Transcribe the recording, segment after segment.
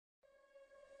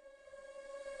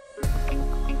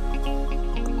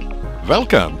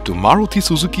Welcome to Maruti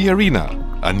Suzuki Arena,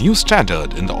 a new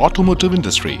standard in the automotive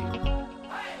industry.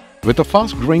 With a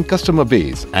fast-growing customer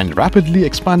base and rapidly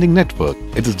expanding network,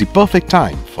 it is the perfect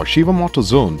time for Shivam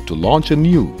Autozone to launch a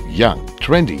new, young,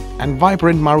 trendy and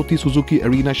vibrant Maruti Suzuki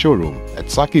Arena showroom at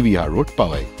Saki Vihar Road,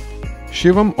 Powai.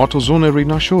 Shivam Autozone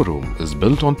Arena showroom is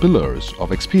built on pillars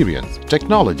of experience,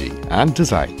 technology and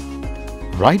design.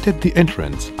 Right at the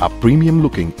entrance are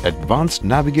premium-looking advanced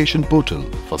navigation portal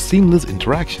for seamless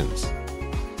interactions.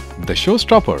 The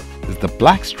showstopper is the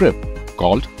black strip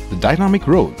called the Dynamic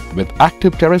Road with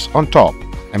active terrace on top,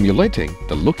 emulating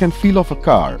the look and feel of a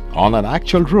car on an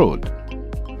actual road.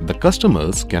 The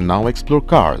customers can now explore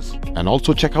cars and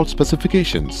also check out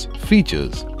specifications,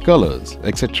 features, colors,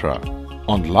 etc.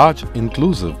 on large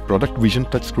inclusive product vision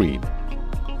touchscreen.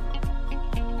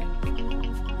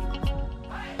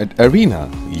 At Arena,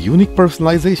 unique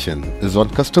personalization is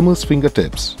on customers'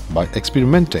 fingertips by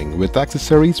experimenting with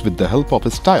accessories with the help of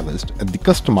a stylist at the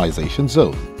customization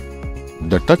zone.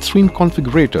 The touchscreen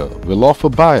configurator will offer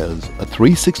buyers a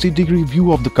 360-degree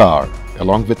view of the car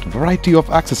along with variety of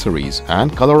accessories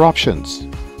and color options.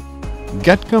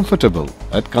 Get comfortable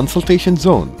at consultation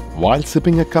zone while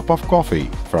sipping a cup of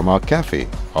coffee from our cafe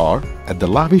or at the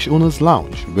lavish owner's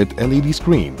lounge with LED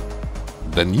screen.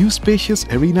 The new spacious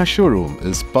Arena showroom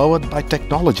is powered by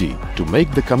technology to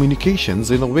make the communications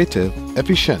innovative,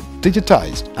 efficient,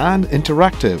 digitized and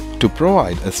interactive to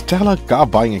provide a stellar car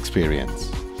buying experience.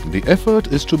 The effort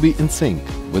is to be in sync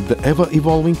with the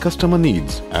ever-evolving customer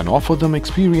needs and offer them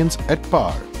experience at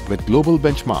par with global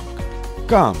benchmark.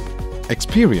 Come,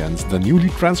 experience the newly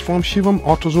transformed Shivam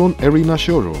Autozone Arena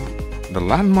showroom. The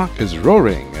landmark is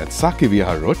roaring at Saki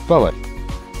Vihar Road, Powai.